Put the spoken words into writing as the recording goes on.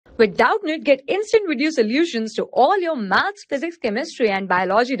With Doubtnut, get instant video solutions to all your maths, physics, chemistry, and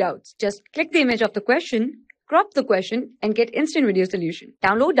biology doubts. Just click the image of the question, crop the question, and get instant video solution.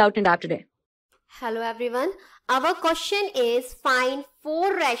 Download Doubtnut app today. Hello everyone. Our question is find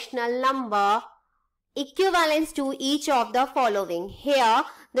 4 rational number equivalents to each of the following. Here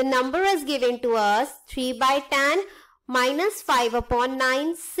the number is given to us 3 by 10, minus 5 upon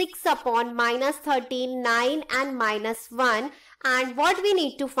 9, 6 upon minus 13, 9 and minus 1. And what we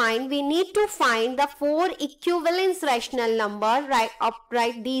need to find? We need to find the 4 equivalence rational number,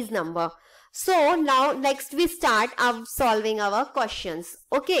 write these number. So now next we start solving our questions.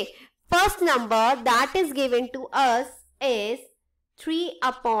 Okay, first number that is given to us is 3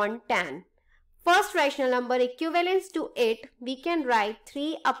 upon 10. First rational number equivalence to it, we can write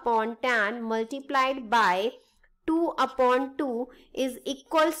 3 upon 10 multiplied by 2 upon 2 is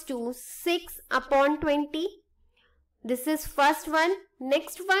equals to 6 upon 20. This is first one.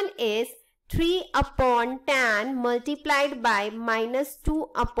 Next one is 3 upon 10 multiplied by minus 2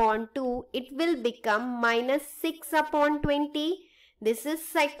 upon 2. It will become minus 6 upon 20. This is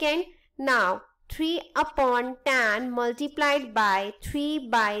second. Now 3 upon 10 multiplied by 3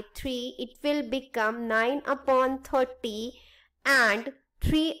 by 3. It will become 9 upon 30. And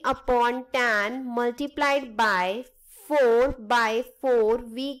 3 upon 10 multiplied by 4 by 4.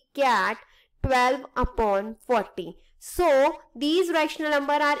 We get 12 upon 40. So, these rational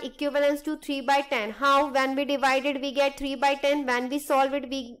number are equivalent to 3 by 10. How? When we divide it, we get 3 by 10. When we solve it,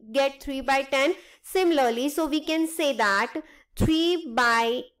 we get 3 by 10. Similarly, so we can say that 3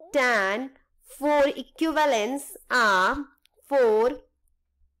 by 10, 4 equivalents are 4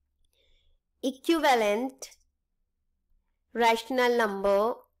 equivalent rational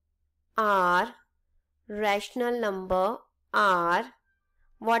number are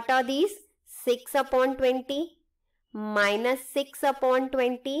what are these? 6 upon 20, minus 6 upon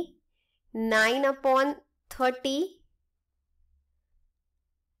 20, 9 upon 30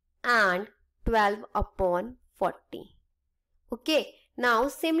 and 12 upon 40. Okay, now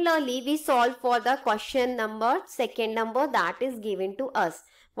similarly we solve for the question number, second number that is given to us.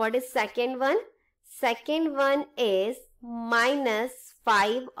 What is second one? Second one is minus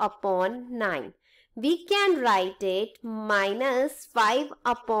 5 upon 9. We can write it minus 5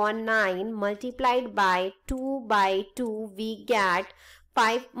 upon 9 multiplied by 2 by 2. We get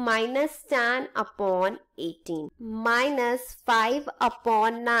 5 minus 10 upon 18. Minus 5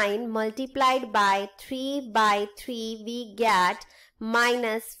 upon 9 multiplied by 3 by 3. We get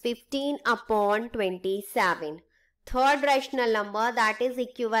minus 15 upon 27. Third rational number that is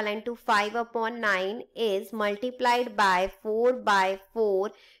equivalent to 5 upon 9 is multiplied by 4 by 4.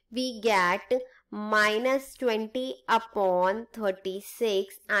 We get minus 20 upon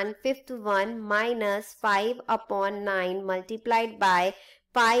 36, and fifth one minus 5 upon 9 multiplied by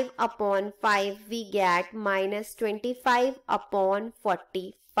 5 upon 5. We get minus 25 upon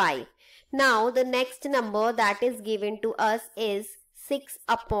 45. Now the next number that is given to us is 6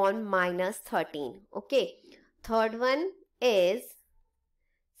 upon minus 13. Okay, third one is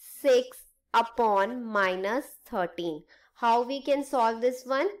 6 upon minus 13. How we can solve this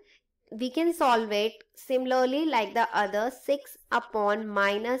one? We can solve it similarly like the other. 6 upon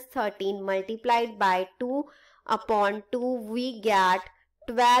minus 13 multiplied by 2 upon 2. We get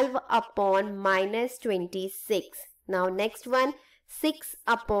 12 upon minus 26. Now next one, 6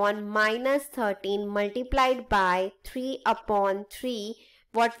 upon minus 13 multiplied by 3 upon 3.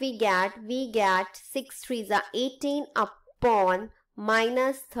 What we get? We get 6 3s are 18 upon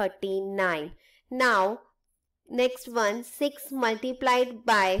minus 39. Now next one, 6 multiplied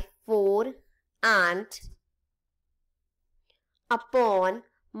by 4 and upon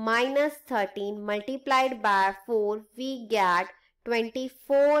minus 13 multiplied by 4. We get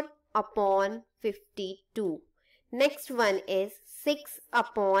 24 upon 52. Next one is 6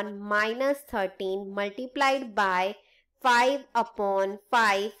 upon minus 13 multiplied by 5 upon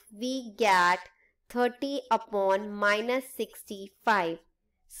 5. We get 30 upon minus 65.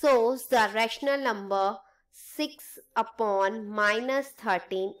 So the rational number 6 upon minus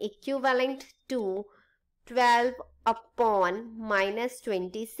 13 equivalent to 12 upon minus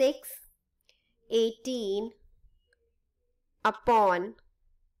 26, 18 upon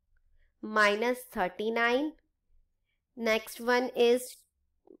minus 39. Next one is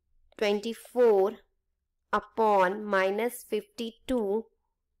 24 upon minus 52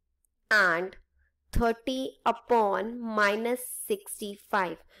 and 30 upon minus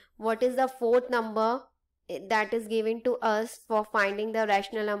 65. What is the fourth number that is given to us for finding the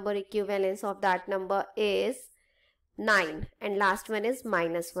rational number equivalence of that number is 9, and last one is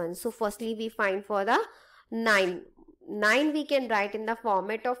minus 1. So firstly we find for the 9 9 we can write in the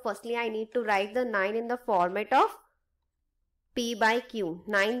format of, firstly I need to write the 9 in the format of P by Q.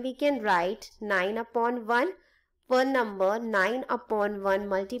 9 we can write 9 upon 1. For number 9 upon 1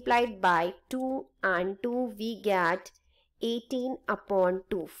 multiplied by 2 and 2 we get 18 upon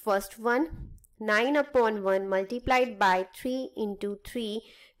 2. First one, 9 upon 1 multiplied by 3 into 3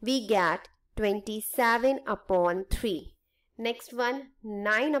 we get 27 upon 3. Next one,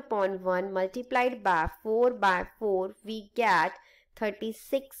 9 upon 1 multiplied by 4 we get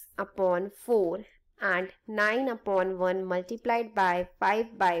 36 upon 4, and 9 upon 1 multiplied by 5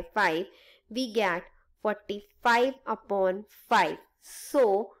 we get 45 upon 5.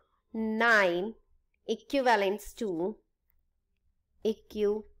 So 9 equivalent to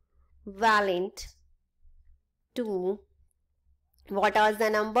what was the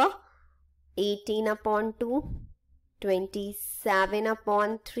number? 18 upon 2, 27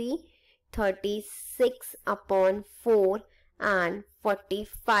 upon 3, 36 upon 4 and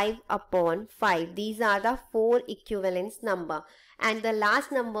 45 upon 5. These are the 4 equivalence number. And the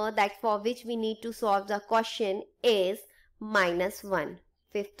last number that for which we need to solve the question is -1.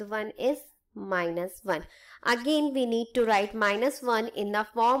 Fifth one is -1. Again we need to write -1 in the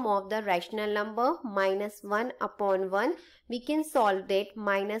form of the rational number. -1 upon 1. We can solve it.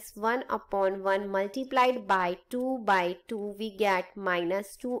 -1 upon 1 multiplied by 2 we get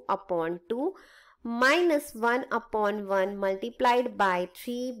 -2 upon 2. -1 upon 1 multiplied by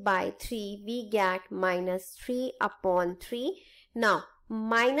 3 we get -3 upon 3. Now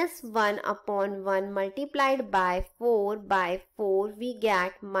 -1 upon 1 multiplied by 4 we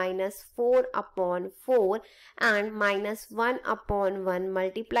get -4 upon 4, and -1 upon 1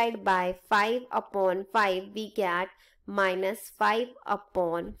 multiplied by 5 upon 5 we get -5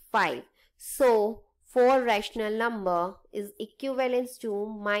 upon 5. So 4 rational number is equivalent to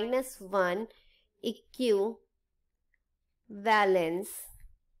 -1 equivalence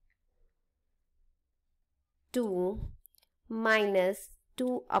to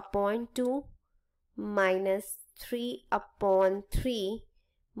 -2 upon 2, -3 upon 3,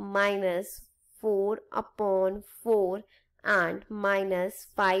 -4 upon 4 and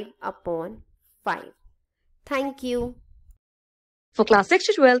 -5 upon 5. Thank you. For class 6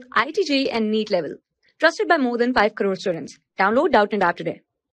 to 12, IIT JEE and NEET level. Trusted by more than 5 crore students. Download Doubtnut app today.